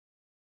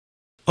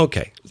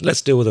Okay,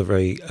 let's deal with a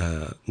very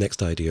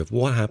next idea of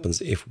what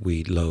happens if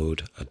we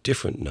load a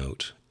different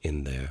note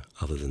in there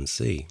other than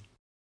C.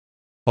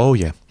 Oh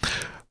yeah,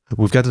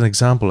 we've got an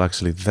example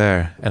actually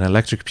there, an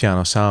electric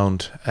piano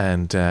sound,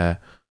 and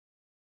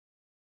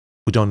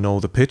we don't know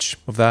the pitch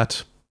of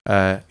that.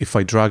 If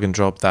I drag and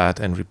drop that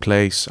and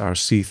replace our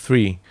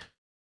C3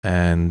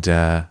 and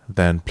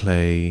then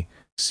play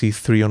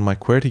C3 on my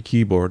QWERTY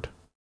keyboard,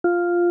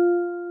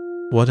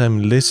 what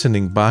I'm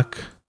listening back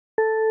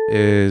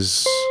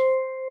is,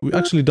 we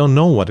actually don't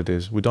know what it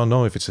is. We don't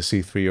know if it's a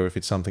C3 or if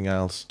it's something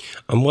else.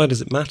 And why does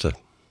it matter?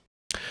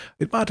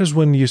 It matters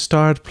when you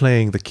start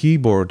playing the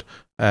keyboard.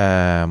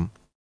 Let's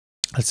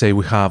say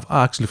we have,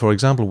 actually, for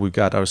example, we've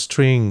got our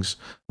strings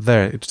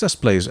there. It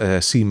just plays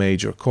a C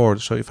major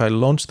chord. So if I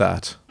launch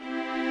that,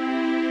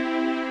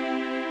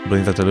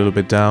 bring that a little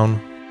bit down,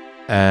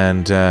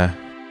 and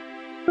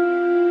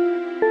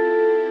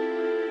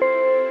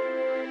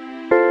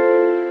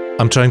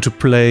I'm trying to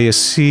play a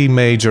C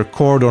major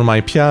chord on my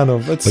piano.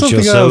 But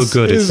you're so else,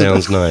 good, it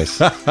sounds nice.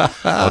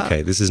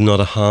 Okay, this is not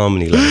a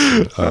harmony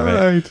lesson. All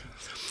right.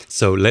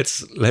 So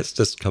let's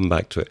just come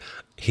back to it.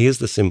 Here's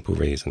the simple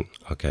reason,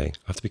 okay?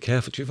 I have to be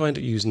careful. Do you find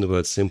it using the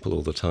word simple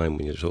all the time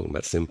when you're talking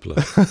about simpler?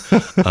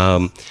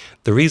 The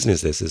reason is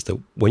this, is that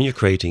when you're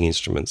creating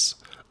instruments,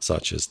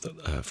 such as,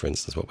 for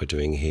instance, what we're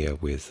doing here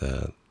with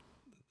the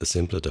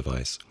simpler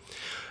device,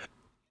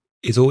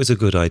 it's always a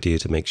good idea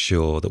to make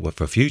sure that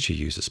for future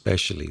use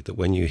especially, that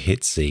when you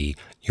hit C,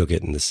 you're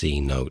getting the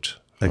C note.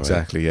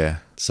 Exactly, right? yeah.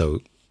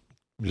 So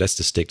let's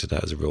just stick to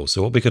that as a rule.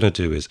 So what we're going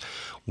to do is,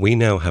 we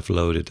now have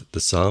loaded the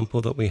sample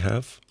that we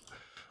have.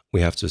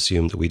 We have to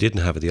assume that we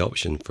didn't have the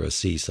option for a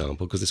C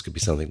sample, because this could be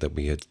something that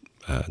we had,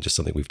 just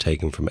something we've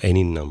taken from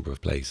any number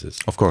of places.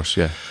 Of course,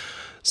 yeah.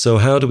 So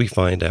how do we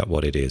find out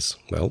what it is?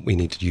 Well, we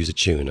need to use a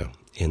tuner.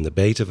 In the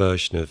beta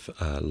version of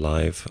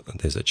Live,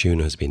 there's a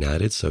tuner has been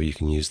added, so you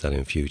can use that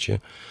in future.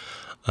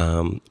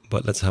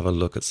 But let's have a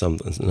look at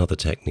another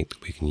technique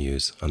that we can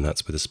use, and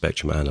that's with a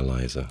spectrum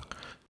analyzer.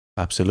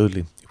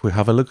 Absolutely. If we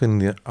have a look in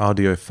the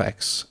audio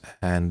effects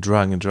and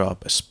drag and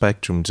drop a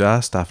spectrum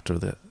just after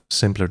the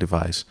simpler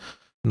device.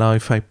 Now,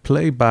 if I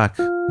play back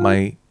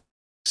my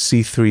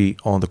C3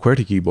 on the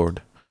QWERTY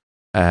keyboard,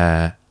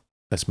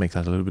 let's make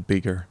that a little bit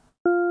bigger.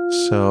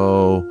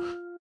 So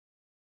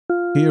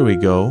here we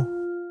go.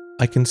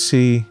 I can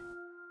see.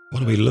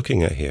 What are we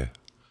looking at here?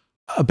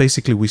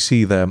 Basically, we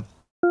see the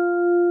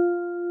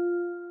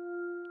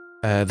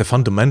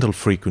fundamental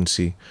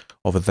frequency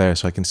over there.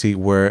 So I can see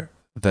where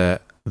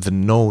the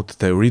note,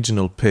 the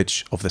original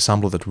pitch of the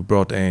sample that we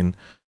brought in,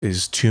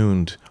 is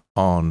tuned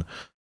on.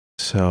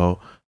 So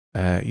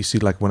you see,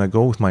 like when I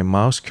go with my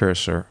mouse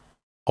cursor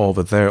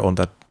over there on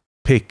that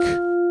pick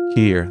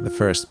here, the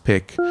first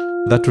pick,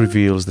 that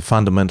reveals the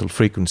fundamental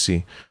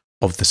frequency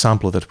of the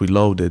sample that we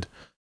loaded.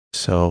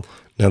 So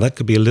now that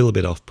could be a little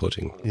bit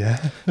off-putting.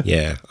 Yeah.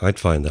 Yeah, I'd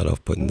find that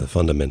off-putting, the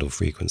fundamental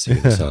frequency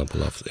of the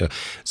sample off.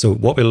 So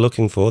what we're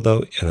looking for,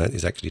 though, and that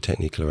is actually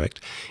technically correct,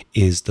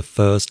 is the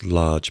first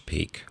large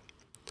peak.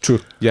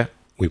 True, yeah.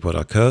 We put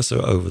our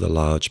cursor over the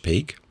large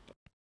peak,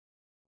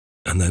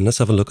 and then let's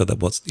have a look at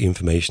what's the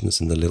information that's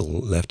in the little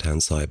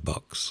left-hand side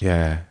box.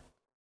 Yeah.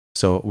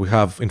 So we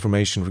have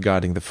information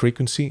regarding the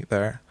frequency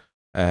there.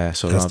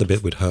 So that's the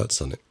bit with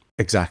hertz on it.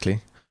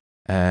 Exactly.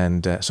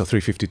 And so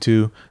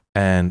 352,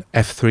 and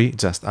F3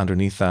 just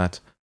underneath that,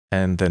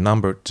 and the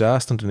number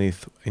just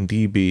underneath in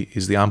dB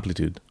is the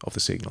amplitude of the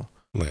signal.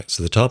 Right,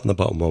 so the top and the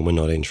bottom one we're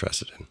not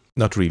interested in.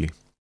 Not really,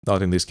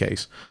 not in this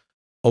case.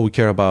 All we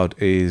care about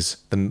is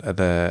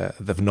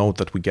the note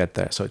that we get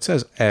there. So it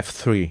says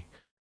F3,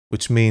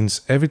 which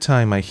means every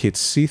time I hit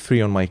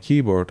C3 on my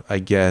keyboard, I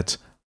get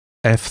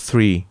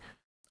F3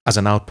 as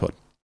an output.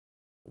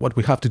 What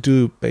we have to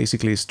do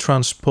basically is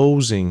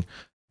transposing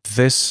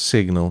this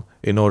signal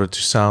in order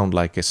to sound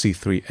like a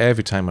C3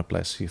 every time I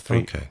play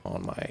C3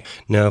 on my...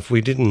 Now, if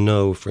we didn't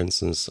know, for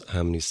instance,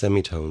 how many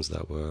semitones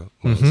that was,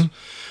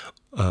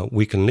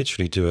 we can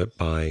literally do it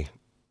by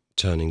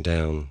turning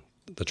down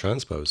the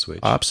transpose switch.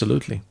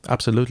 Absolutely,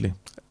 absolutely.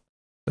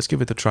 Let's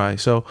give it a try.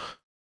 So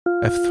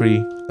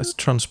F3, let's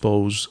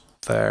transpose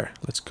there.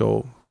 Let's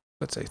go,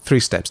 let's say 3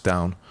 steps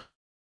down.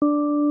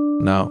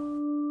 Now,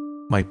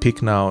 my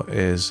pick now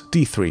is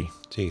D3.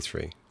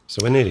 D3.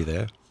 So we're nearly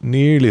there.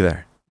 Nearly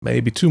there.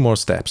 Maybe 2 more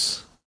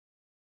steps.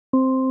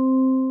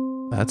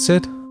 That's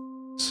it.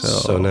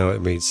 So now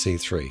it reads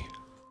C3.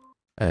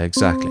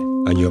 Exactly.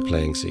 And you're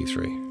playing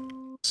C3.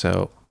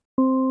 So,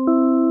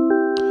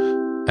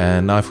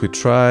 and now if we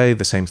try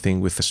the same thing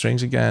with the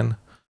strings again,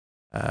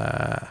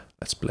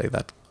 let's play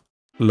that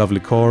lovely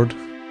chord.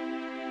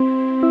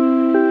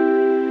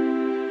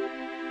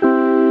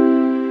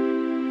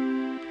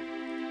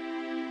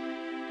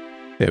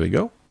 There we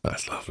go.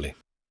 That's lovely.